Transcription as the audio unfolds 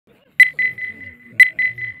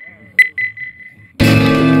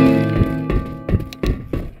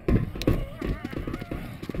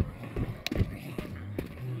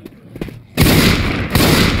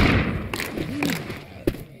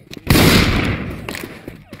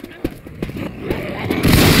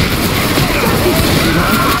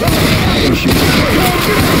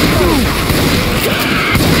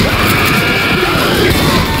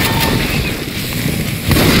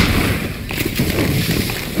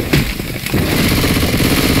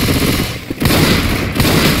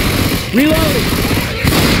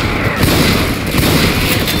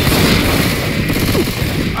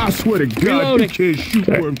swear to God, you can't shoot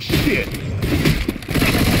worth shit.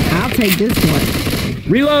 I'll take this one.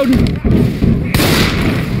 Reloading.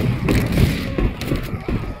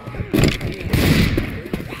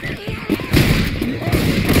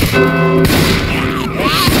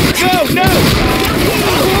 No, no!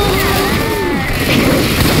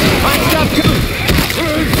 Hot stuff, goo!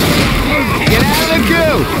 Get out of the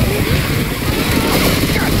goo!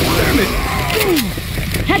 God damn it!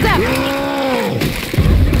 Heads up!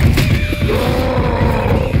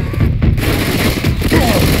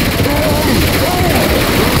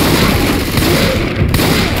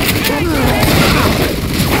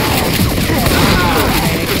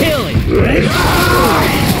 Kill it!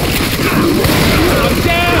 I'm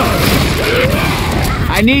down!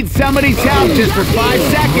 I need somebody's help just for 5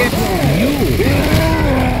 seconds.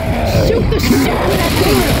 Shoot the shit out of that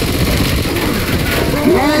thing!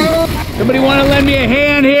 Somebody want to lend me a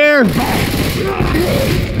hand here?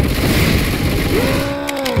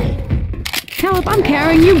 Hell, if I'm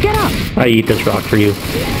carrying you, get up! I eat this rock for you.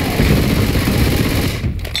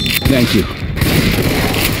 Thank you.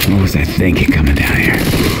 What was that thinking coming down here?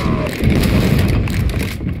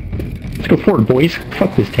 Let's go forward, boys.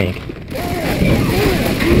 Fuck this tank.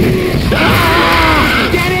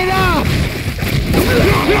 Get it up!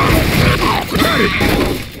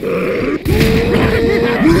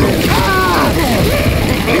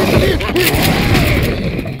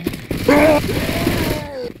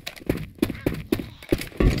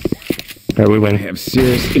 There we win. I have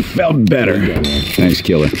seriously felt better. Thanks,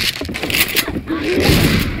 killer.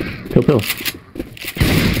 Pill, pill.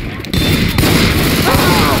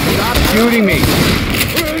 Stop shooting me!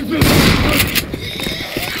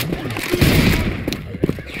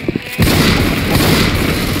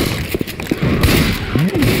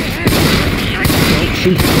 Don't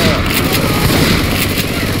shoot the car.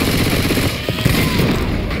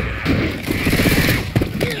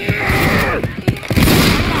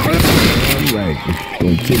 Alright,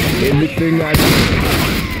 gonna take everything I do.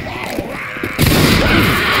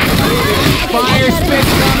 Fire spit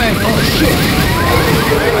coming! Oh shit!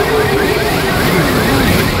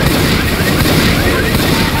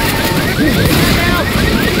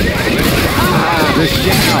 Just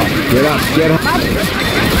down! Get up, get up!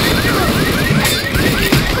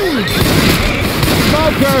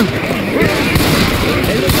 Smoker!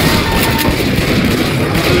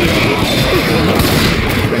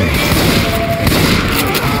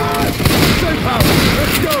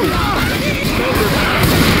 Let's go!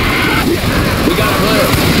 We got a clear.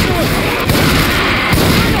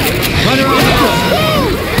 Runner on the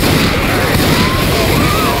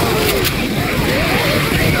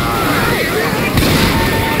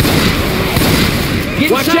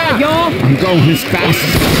watch out, y'all! I'm going as fast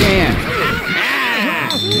as I can.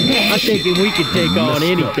 I'm thinking we can take on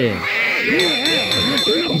anything.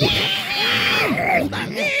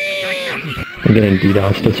 I'm getting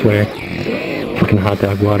DDoSed, I swear. Fucking hot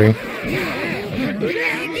dog water.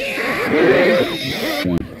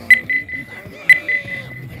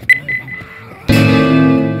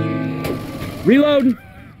 Reload!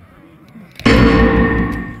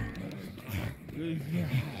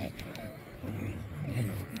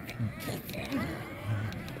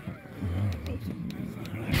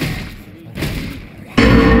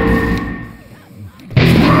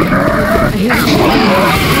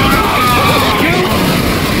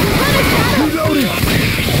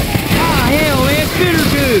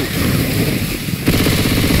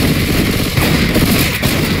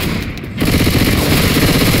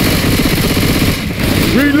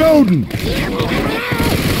 Reloading!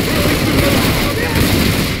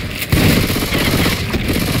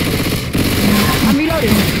 I'm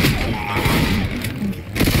reloading.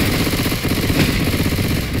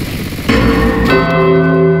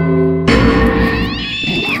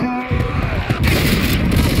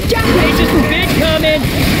 Agent Big coming!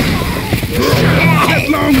 Get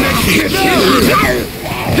long neck shit!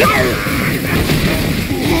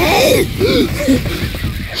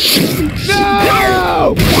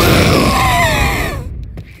 No!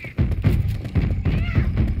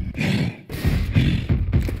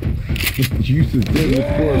 Juice is dead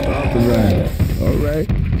before it's authorized. Alright?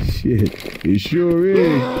 Shit. It sure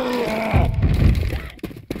is.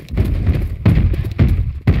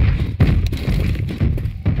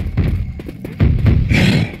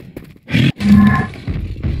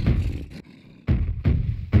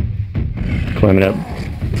 Climbing up.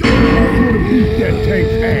 Beat that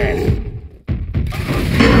tank's ass.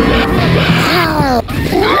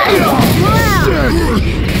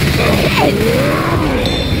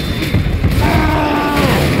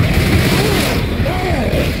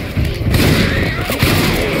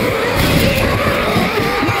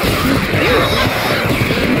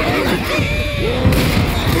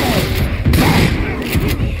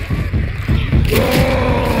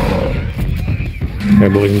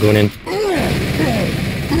 Alright, boys, I'm going in.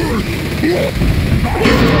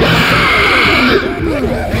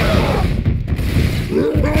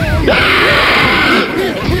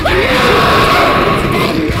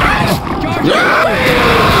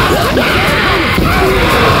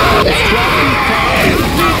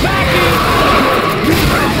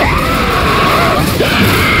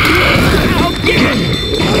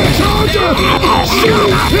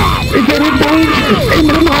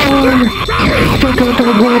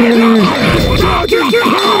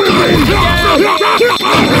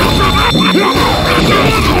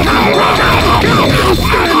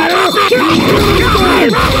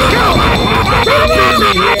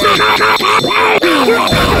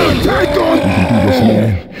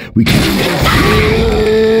 We can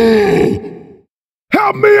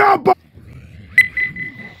help me out.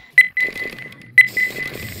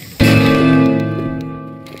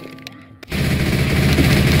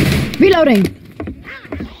 Reloading.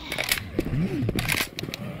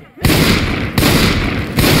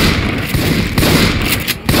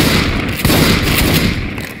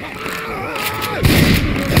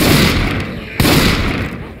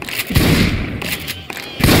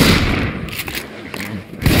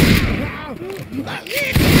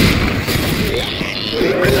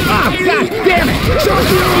 God damn it!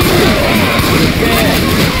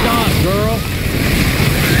 Stop, girl.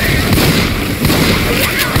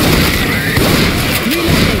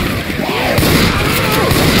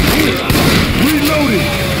 Reloading.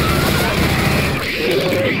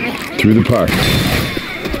 Through the park.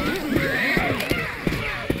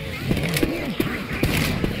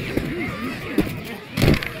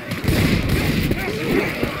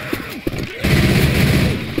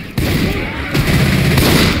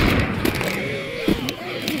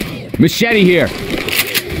 Machete here.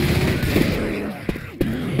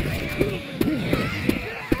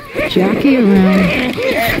 Jockey around.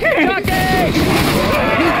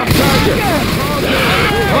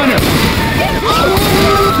 Hunter.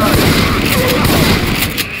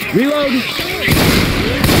 Reload.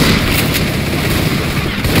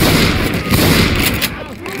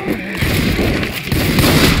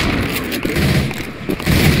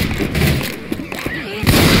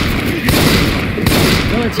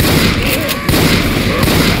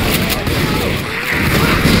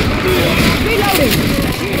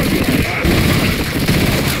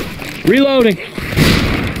 Reloading.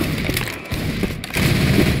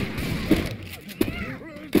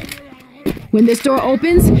 When this door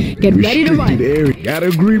opens, get ready to run. Area. Gotta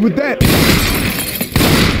agree with that.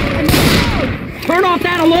 Turn off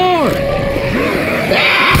that alarm!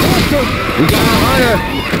 We got a hunter.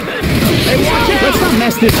 Hey, watch out! Let's not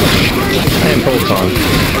mess this up. And bolt on.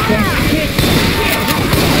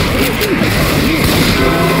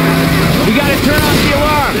 We gotta turn off the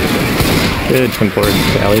alarm. Good, come forward.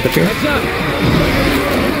 The alley's up here. Heads up.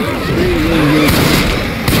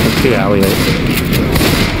 Let's do alley.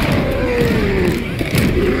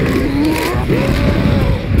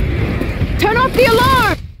 Turn off the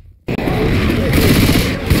alarm!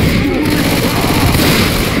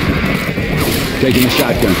 Taking the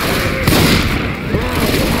shotgun.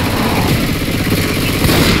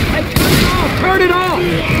 Hey, turn it off! Turn it off!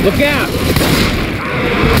 Look out!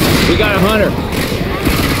 We got a hunter.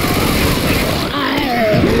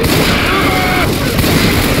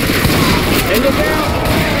 And look out!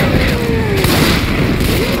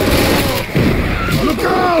 Look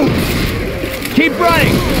out! Keep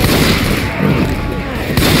running!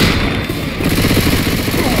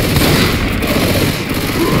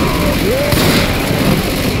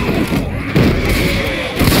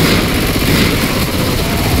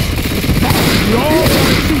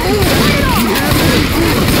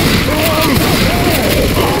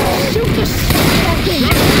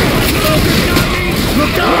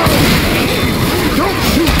 Look out! Don't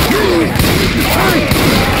shoot me!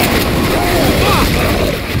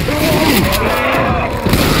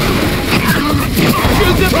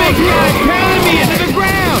 Shoot the big guy! Pound me into the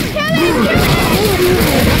ground!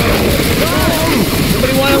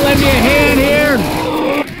 Somebody want to lend me a hand here?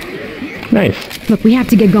 Nice. Look, we have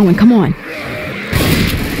to get going. Come on.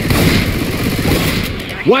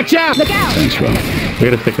 Watch out! Look out! Thanks, Rob. We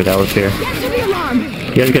gotta stick with Alice here. Get to the alarm.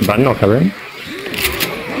 You guys get button, I'll cover him.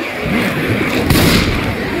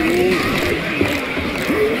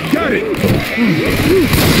 Got it!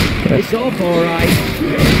 It's all alright.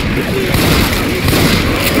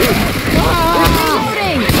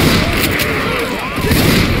 Reloading!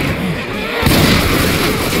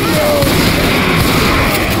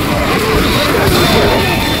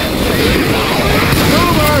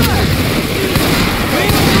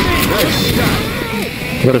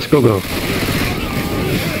 Let us go.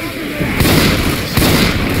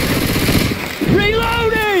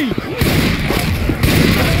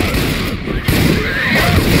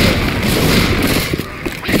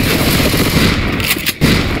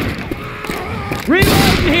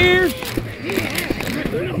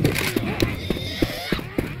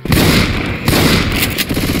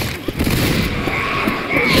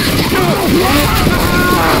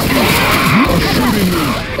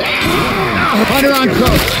 Hunter on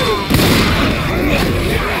close.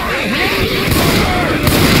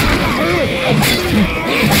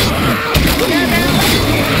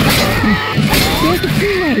 There's the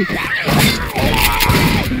freeway.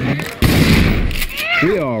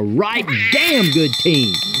 We are a right damn good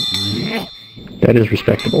team. That is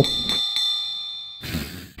respectable.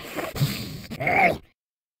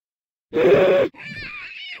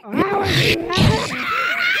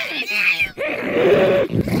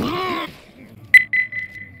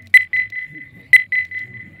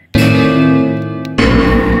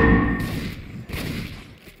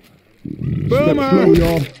 Step slow,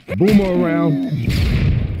 y'all. Boomer around.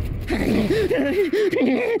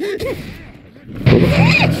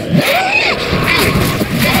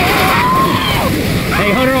 Hey,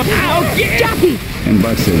 Hunter, out! Yeah! Jockey! And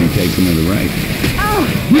Buck said he takes him to the right.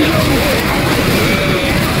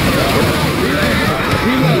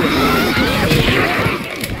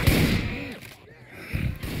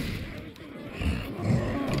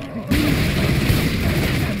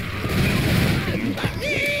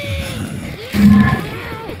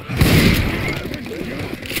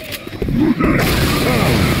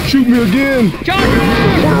 Shoot me again! Make a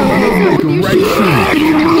right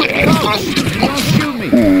Don't shoot me.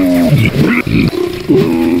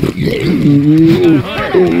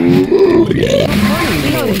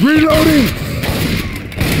 Reloading!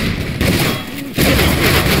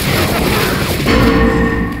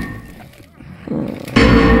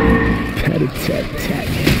 Tat-a-tat-tat.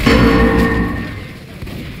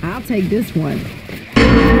 I'll take this one.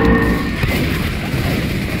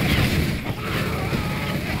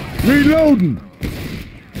 Reloading!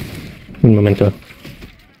 Un momento.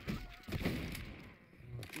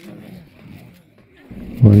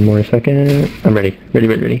 One more second. I'm ready.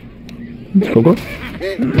 Ready. Let's go.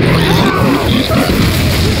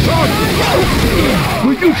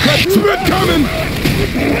 Will you cut Smith coming?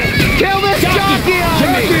 Kill this jockey on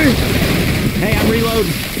me. Hey, I'm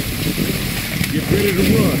reloading. Get ready to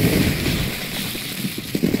run.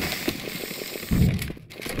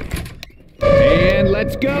 And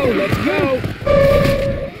let's go.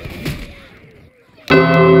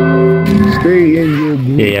 Stay in your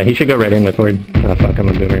group. Yeah, he should go right in with Horde. Oh fuck, I'm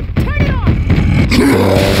a boomer.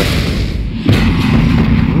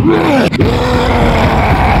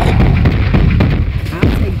 I'll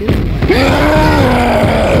take this one.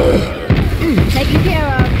 Taken care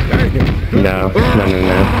of. No.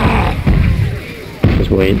 Just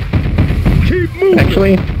wait. Keep moving.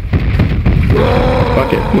 Actually,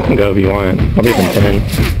 fuck it. You can go if you want. I'll be within 10.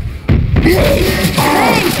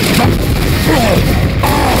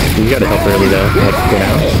 You gotta help early though. Like, get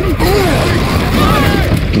out.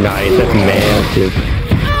 Nice, that's massive.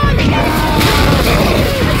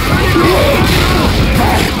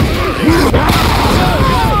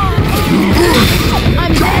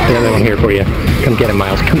 Another one here for you. Come get him,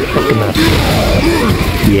 Miles. Come fuck him up.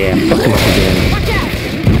 Yeah, fuck him up again.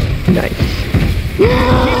 Nice.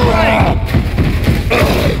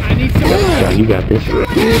 So you got this.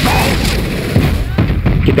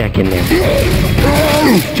 Get back in there.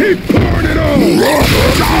 Keep pouring it on!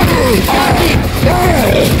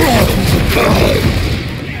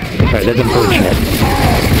 Alright, that's unfortunate.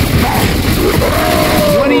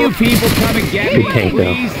 One of you people come and get me, Good tank,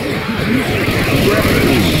 though. please.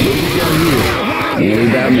 Ain't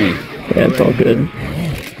about me. Yeah, it's all good.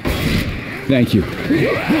 Thank you.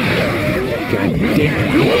 God damn.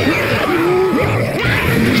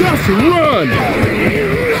 Just run!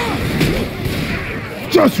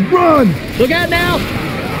 Just run! Look out now!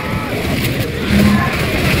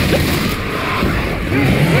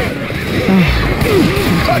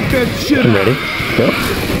 Cut that shit I'm out! ready. Go.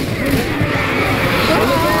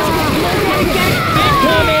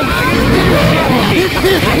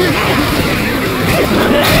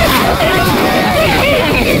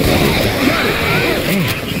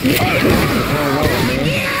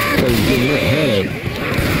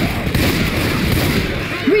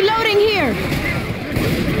 Reloading here.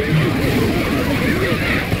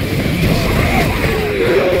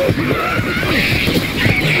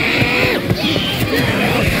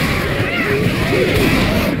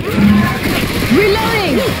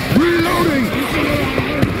 Reloading. Reloading!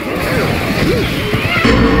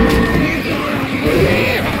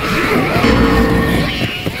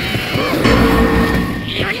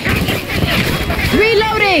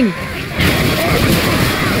 Reloading.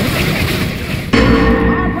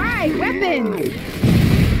 All right, weapons.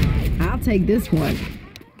 I'll take this one.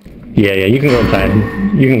 Yeah, you can go inside.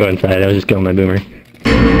 You can go inside. I was just killing my boomer.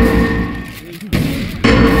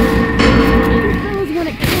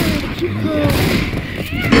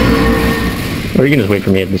 Or you can just wait for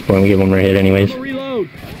me at this point. We get one more hit anyways. Reload.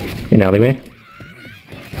 In alleyway.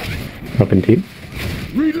 Up in 2.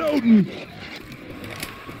 Reloading.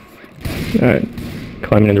 Alright.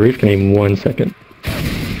 Climbing in the roof. Give me 1 second.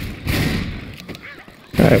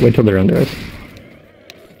 Alright, wait till they're under us.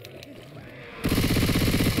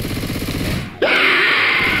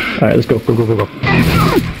 Alright, let's go. Go, go, go, go.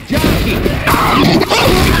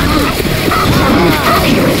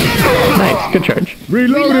 Nice, good charge.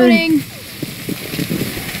 Reloading.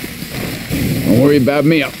 Don't worry about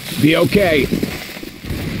me. I'll be okay.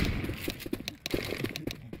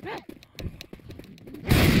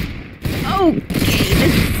 Okay,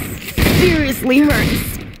 this seriously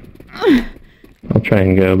hurts. I'll try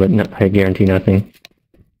and go, but no, I guarantee nothing.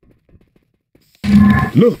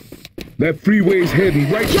 Look, that freeway's heading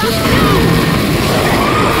right for our...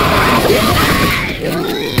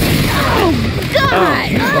 God!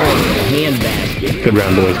 Handbasket. Good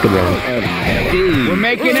round, boys, good round. We're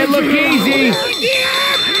making it look easy.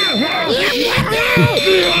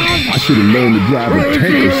 I should have learned to drive a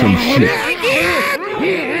tank or some shit.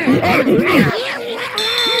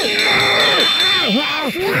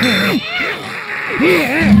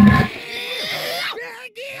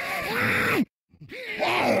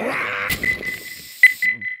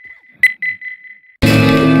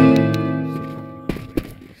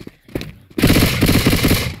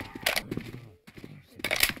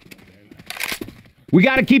 We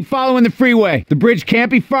gotta keep following the freeway. The bridge can't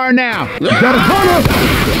be far now. Got a corner!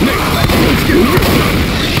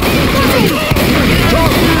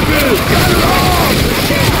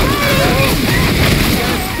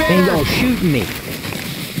 Ain't all shooting me.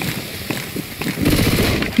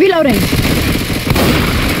 Reloading.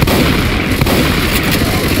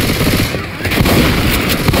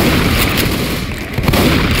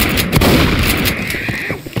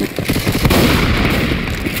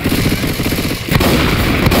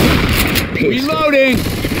 Reloading!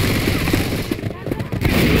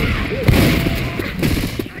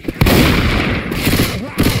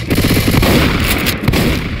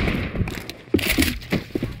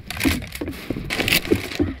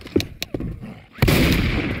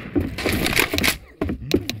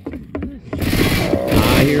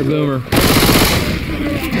 I hear Boomer.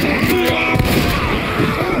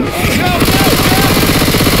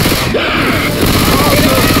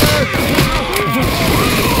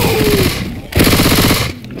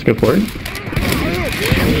 Let's go for it.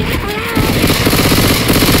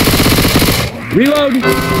 Reload.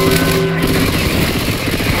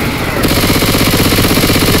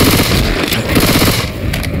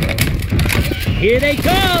 Here they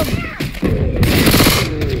come.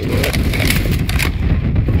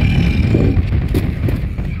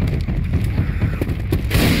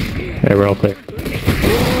 Alright, we're all clear.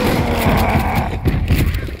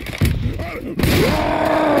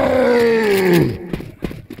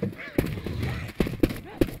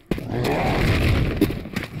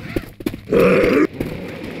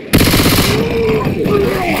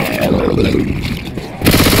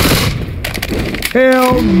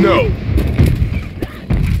 Hell no!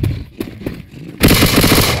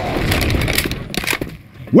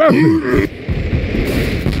 Weapon!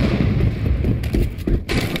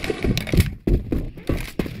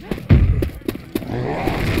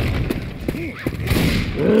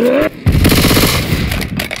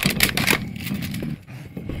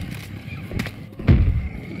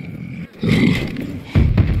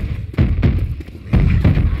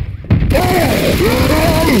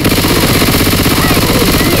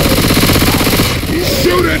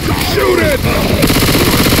 Shoot it! Shoot it!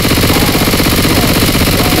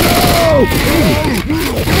 No!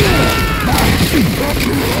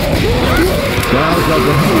 Sounds like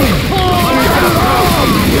a...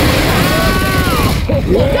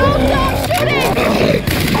 Don't stop shooting!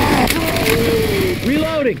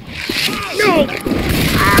 Reloading. No!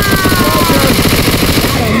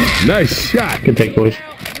 Nice shot! Good take, boys.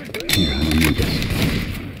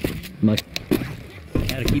 Much.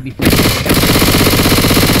 Gotta keep me.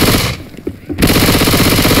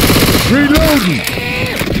 Reloading!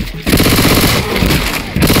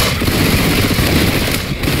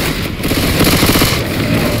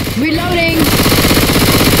 Reloading!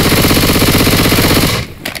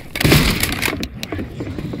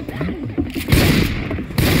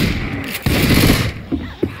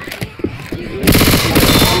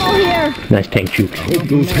 Ammo here! Nice tank juke. Hope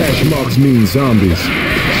those hash marks mean zombies.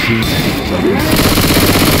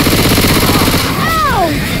 Ow!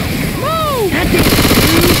 Move!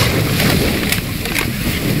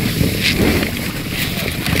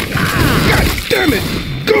 God damn it!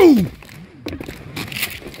 Go!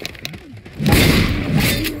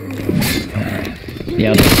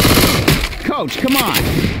 Yep. Coach, come on.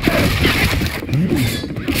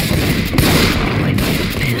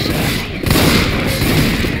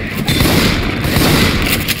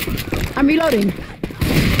 I'm reloading.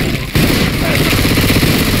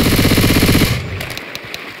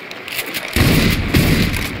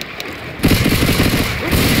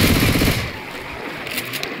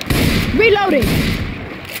 Reloading.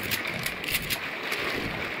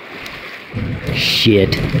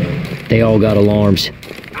 Shit. They all got alarms.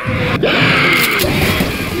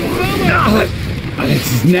 This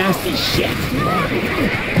is nasty shit.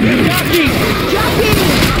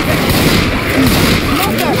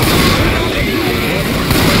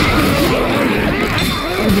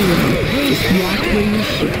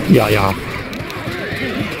 Yeah, yeah.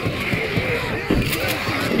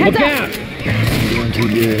 Look out! Doing too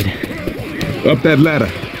good. Up that ladder.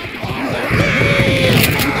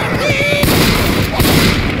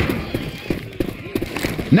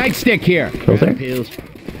 Nightstick here. Still there? Pills.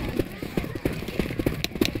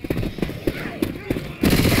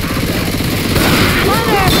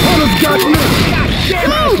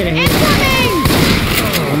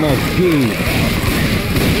 I'm all pee.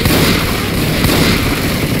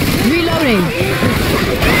 Reloading.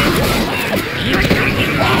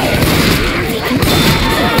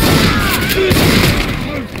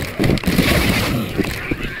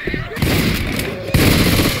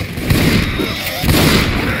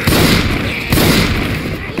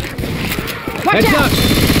 Heads up!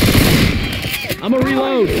 I'm a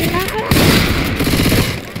reload.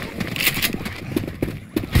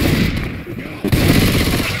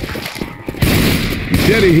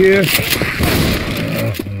 Machete here.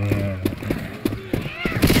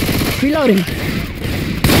 Reloading.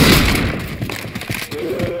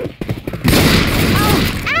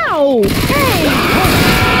 Ow!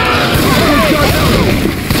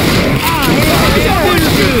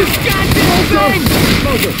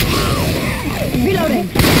 Reloading.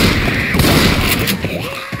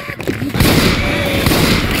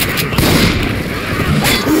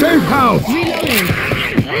 Safe house. Reloading.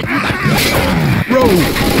 Bro,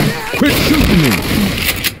 quit shooting me.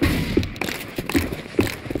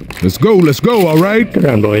 Let's go, all right? Good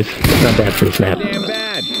round, boys. It's not bad for the snap. Damn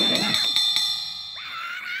bad.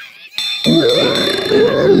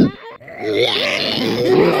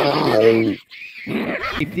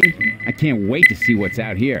 I can't wait to see what's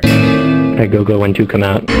out here. I go when two come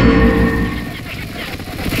out.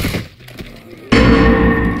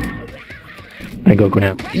 I go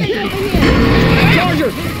now.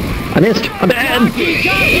 I missed. I'm bad.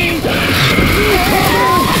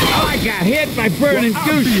 I got hit by burning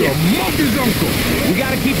goose shit. We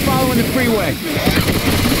gotta keep following the freeway.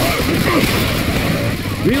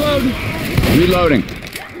 Reload. Reloading.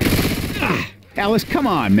 Ellis, come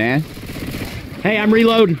on, man. Hey, I'm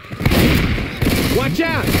reloading. Watch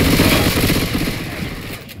out!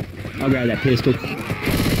 I'll grab that pistol.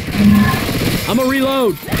 I'm a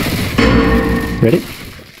reload. Ready?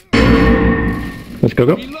 Let's go.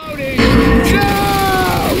 Reloading.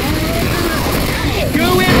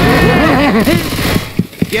 Go in there.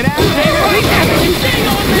 Get out of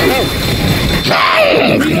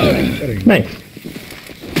there. Nice.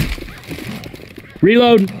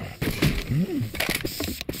 Reload.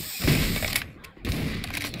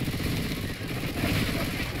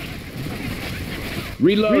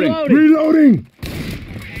 Reloading. Reloading.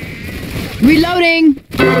 Reloading.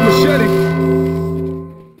 Got a machete.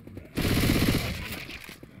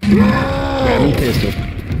 Grab me pistol.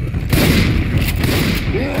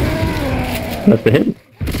 That's the hit.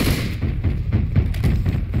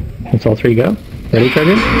 Let's all three go. Ready,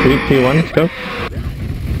 Charger? 3, 2, 1, let's go.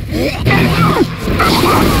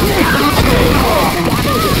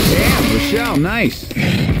 Rochelle, nice.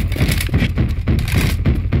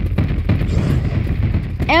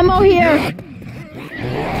 Ammo here.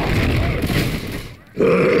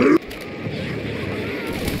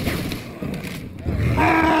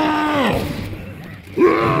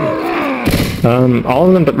 All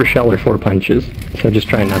of them but Rochelle are 4 punches, so just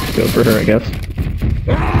try not to go for her, I guess.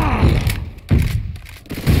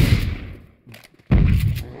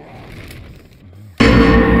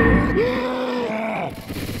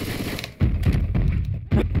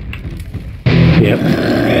 Yep.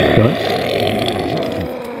 What?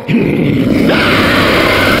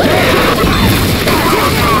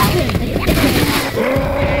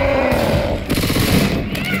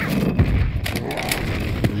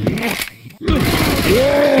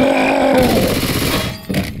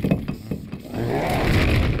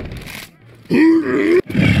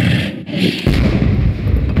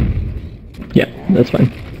 Yeah, that's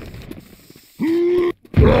fine.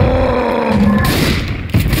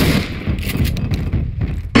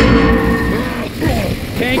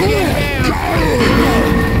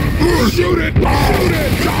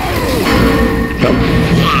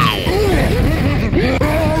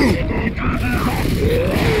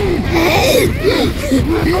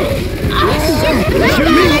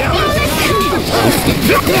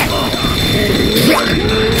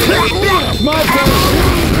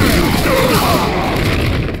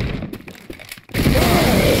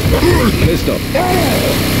 Pistol.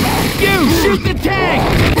 You shoot the tank!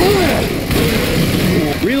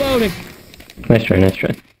 Reloading. Nice try, nice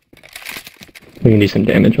try. We can do some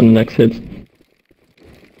damage on the next hits.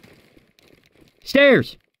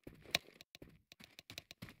 Stairs.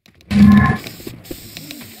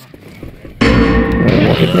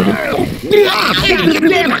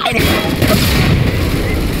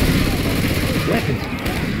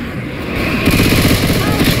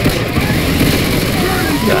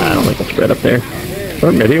 I don't like the spread up there.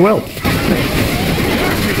 Or maybe it will.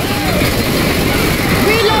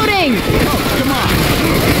 Reloading!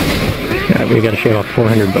 God, we gotta shave off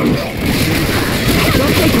 400 bones.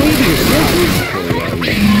 Don't take leave of your senses.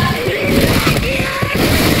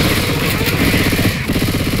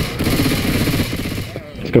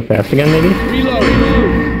 Let's go fast again, maybe?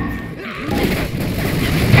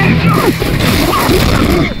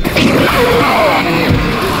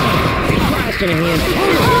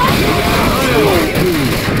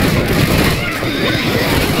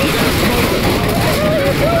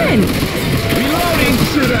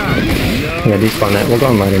 Yeah, despawn that. We'll go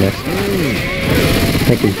on lighter next.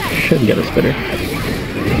 I think we should get a spitter.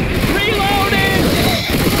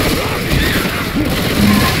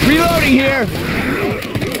 Reloading here!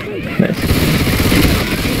 Nice.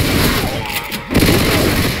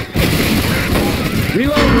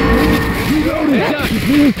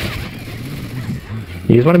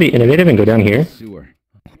 You just want to be innovative and go down here.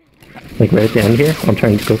 Like right at the end here. I'm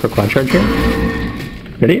trying to go for quad charge here.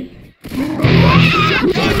 Ready?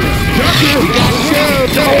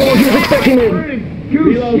 Oh, he was expecting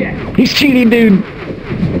it! He's cheating, dude!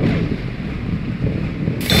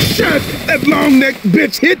 Shit! That long-necked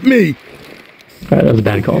bitch hit me! Alright, that was a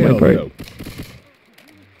bad call on my part.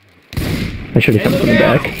 I should have come from the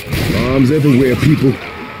back. Bombs everywhere, people.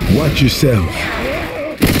 Watch yourself.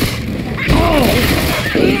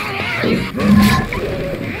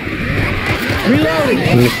 I'm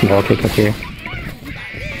gonna get some ball kick up here.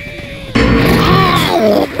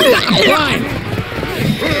 Fine!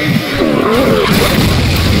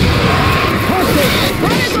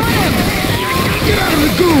 Get out of the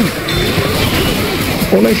goo!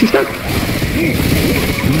 Oh, nice, he's stuck.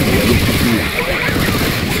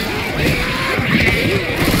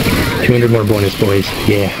 $200 more bonus, boys.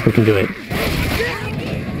 Yeah, we can do it.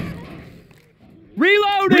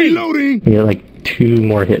 Reloading! Reloading! We got like 2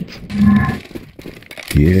 more hits.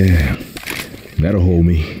 Yeah, that'll hold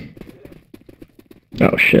me.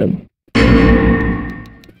 Oh, shit.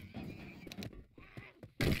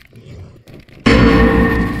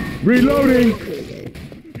 Reloading!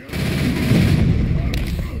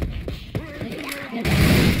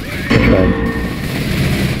 I tried.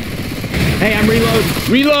 Hey, I'm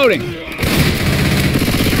reloading!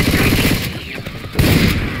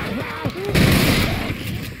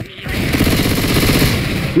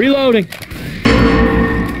 Reloading.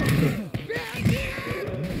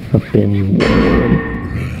 Up in 1.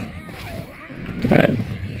 Alright.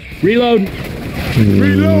 Reload.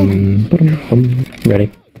 Ready.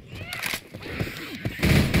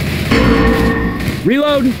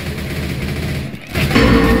 Reload.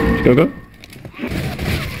 Go, go.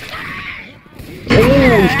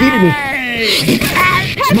 Oh, he skeeted me.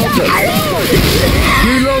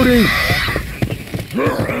 Reloading!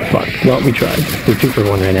 Fuck. Well, we tried. We're 2 for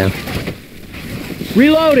 1 right now.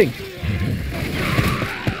 Reloading.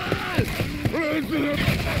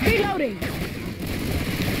 Reloading!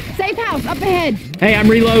 Safe house up ahead! Hey, I'm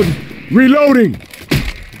reloading. Reloading!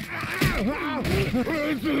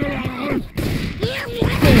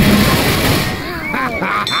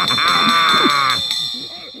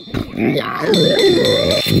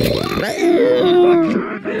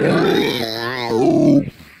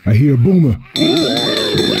 I hear a boomer.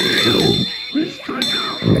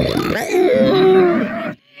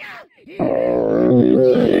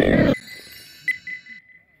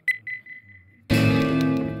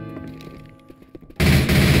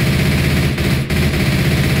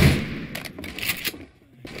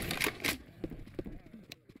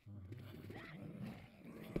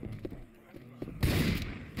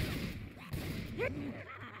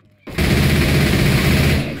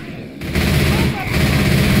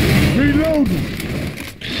 Reloading!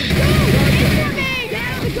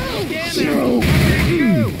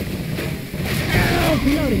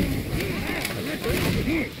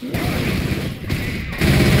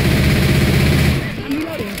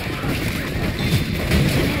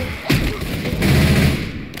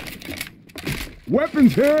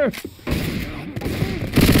 Weapons here!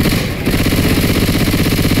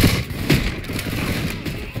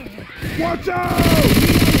 Watch out!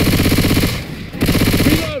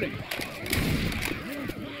 Reloading!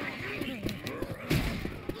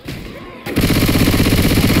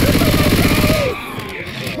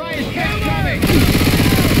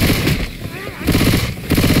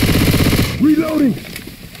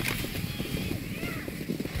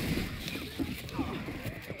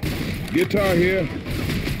 Guitar here.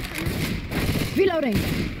 Reloading.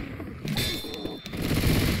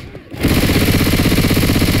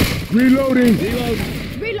 Reloading.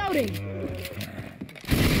 Reloading.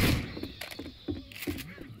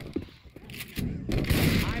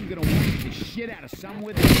 I'm gonna whack the shit out of some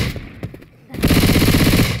with it.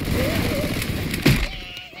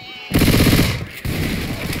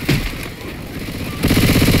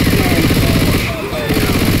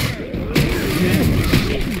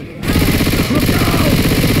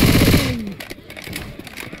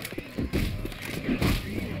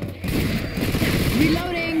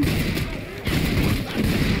 Reloading.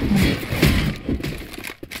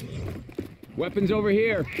 Weapons over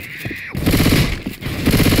here.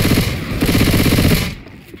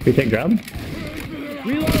 We take grab?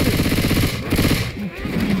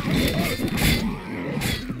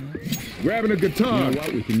 Grabbing a guitar. You know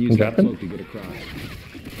what? We can use that Dropping? cloak to get across.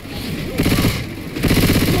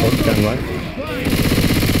 Oh, stand by.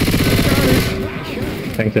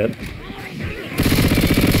 Thanks, Ed.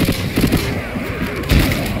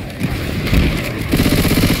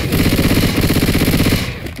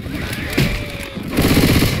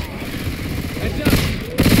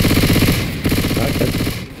 Okay.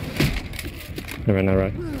 Never know,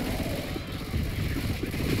 right?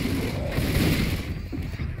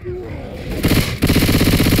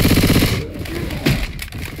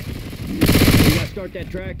 We gotta start that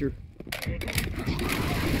tractor.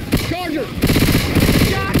 Charger!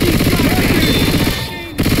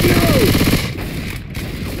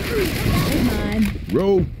 Come on.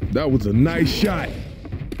 Ro, that was a nice shot.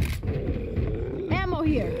 Ammo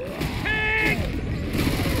here.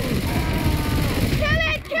 Kill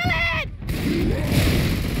it! Kill it!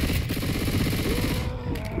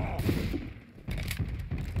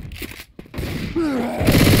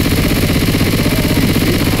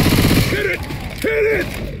 Hit it! Hit it!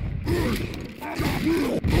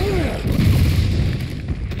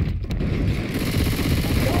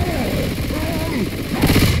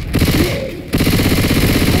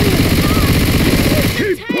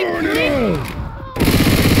 Keep pouring it on!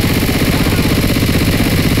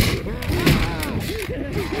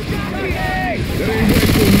 That ain't right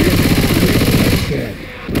for me. Like that.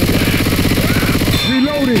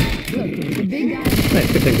 Reloading! The big guy. Nice,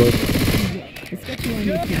 good thing, boys. Let's get you on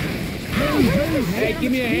your feet. Hey,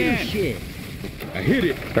 give me a hand. Shit. I hit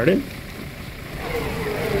it. Started?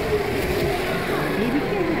 Baby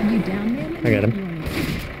can't have you down there. Let I got him. me get you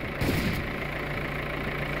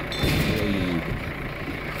on your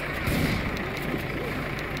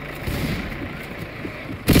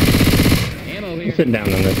feet. Ammo I'm here. sitting down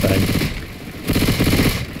on this side.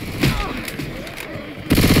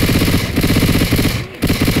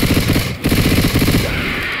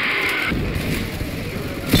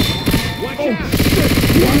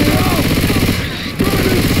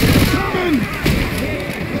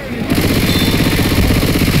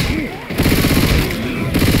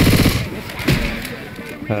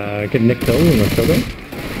 Get Nick Hill and let's go go.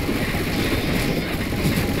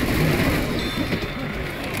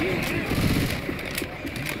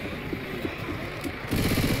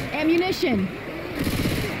 Ammunition.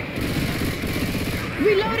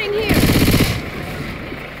 Reloading here.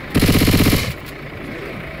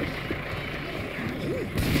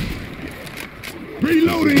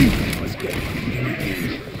 Reloading!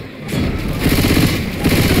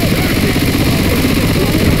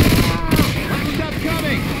 Stop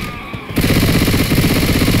coming.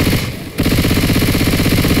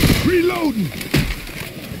 Reloading!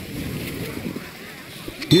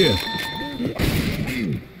 Here.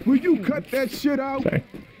 Will you cut that shit out? Sorry.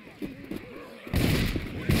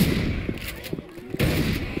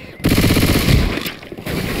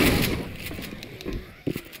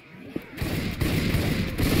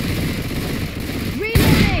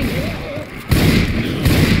 Reloading.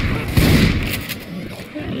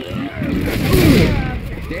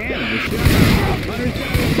 Damn, I shot.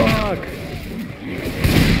 Fuck!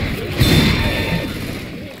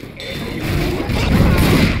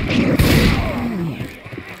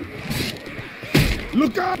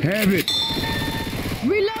 Look out! Have it!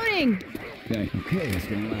 Reloading. Okay, that's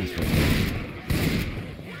gonna last for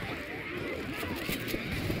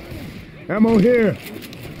Ammo here!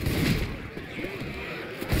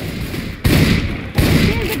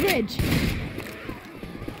 There's the bridge.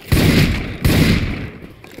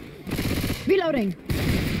 Reloading.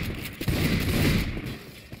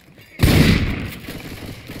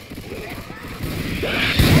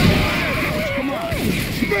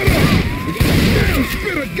 Spitter! Damn,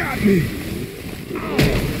 Spitter got me!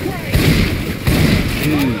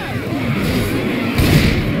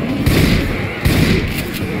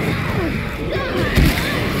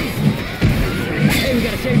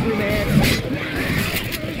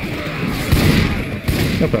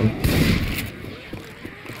 problem.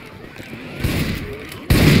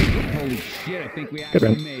 Holy shit, I think we Good actually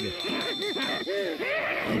run. made it.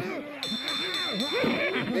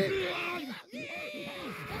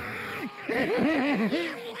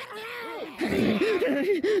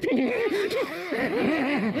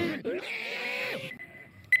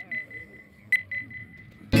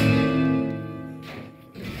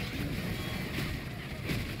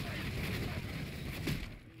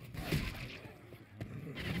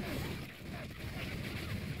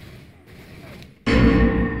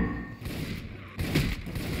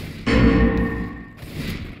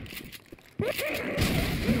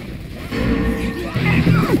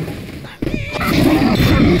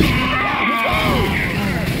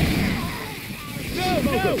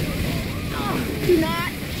 Do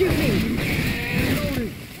not shoot me.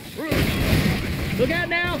 Look out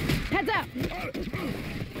now! Heads up.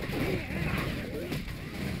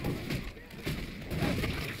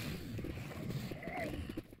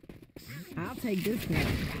 I'll take this one.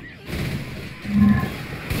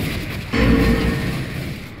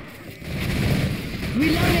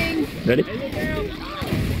 Reloading. Ready?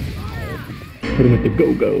 Hit him with the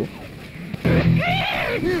go-go.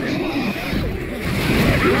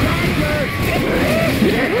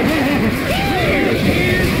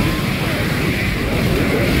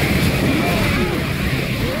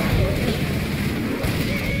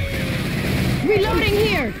 Reloading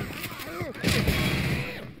here.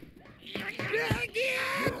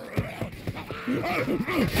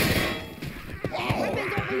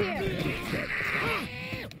 Weapons over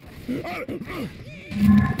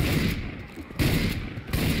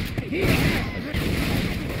here.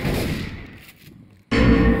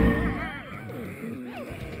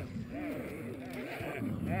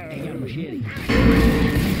 I got a machete.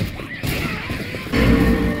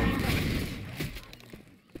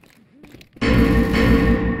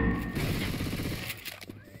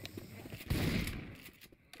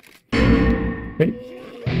 Ready?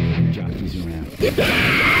 Jockeys around.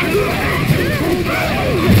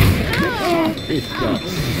 This stuff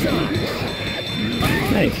sucks.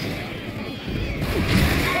 Nice.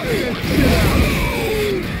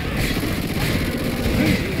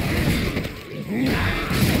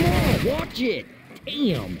 Watch it.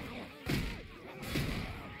 Damn.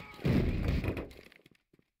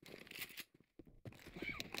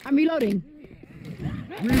 I'm reloading.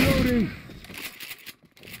 Reloading.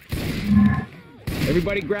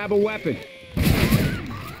 Everybody grab a weapon.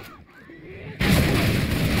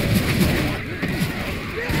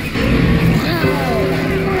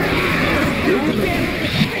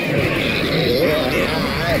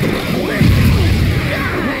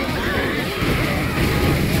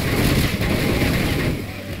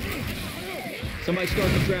 Somebody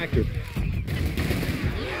start the tractor.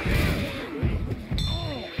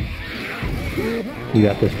 You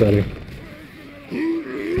got this, buddy.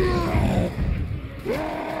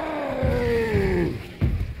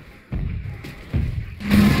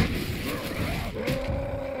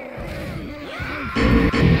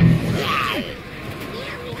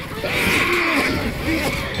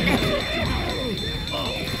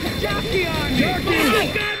 Jockey on me! You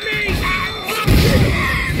got me!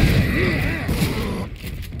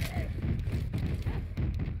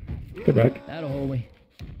 Good back. That'll hold me.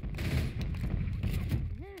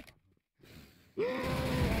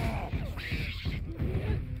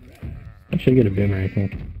 I should get a boomer, I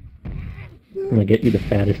think. I'm gonna get you the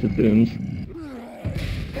fattest of booms.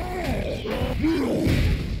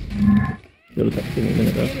 It'll take me a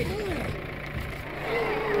minute though.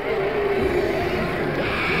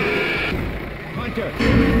 Hunter!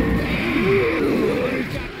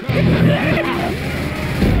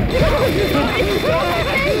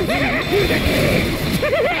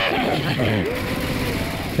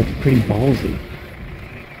 That's pretty ballsy.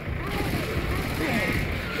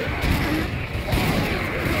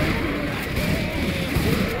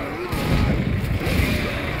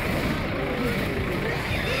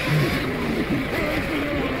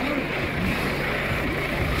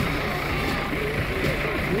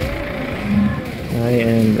 I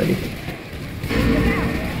am ready.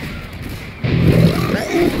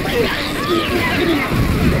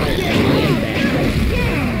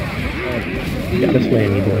 Got us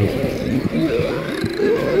landing, boys.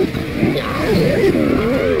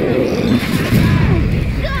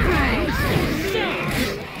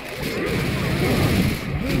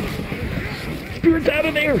 Spirit's out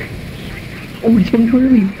of there! Oh, he's from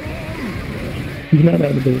early. He's not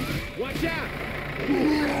out of there. Watch out!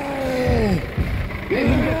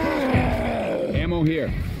 Ammo here.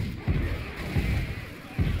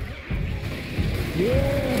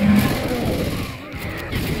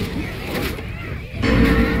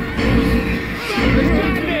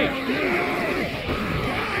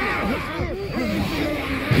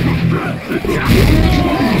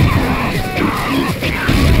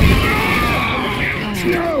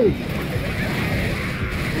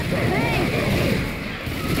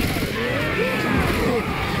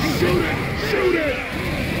 Shoot it! Shoot it!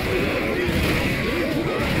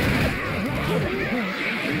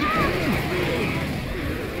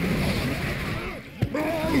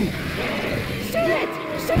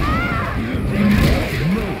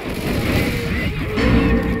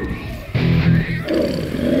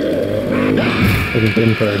 Looking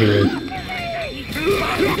good for our heroes.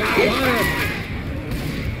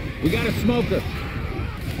 We got a smoker.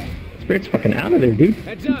 Spirit's fucking out of there, dude.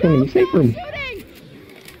 Heads He's up. going in the safe room.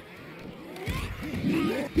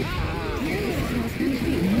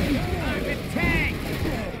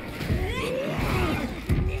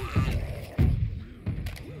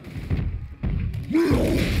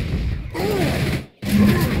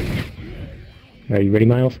 Are you ready,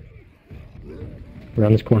 Miles?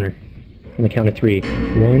 Around this corner. On the count of 3.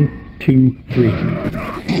 1, 2, 3.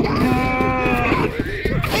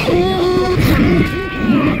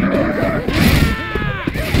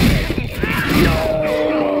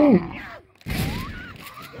 No!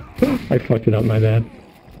 I fucked it up, my bad.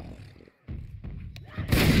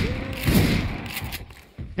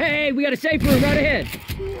 Hey, we got a safe room right ahead.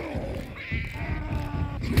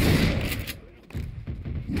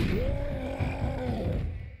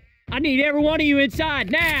 I need every one of you inside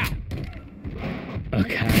now.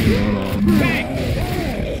 Okay.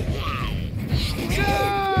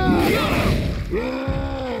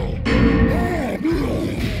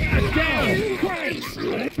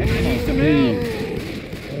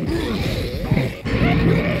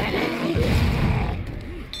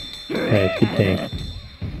 Hey, good tank.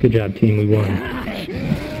 Good job, team. We won.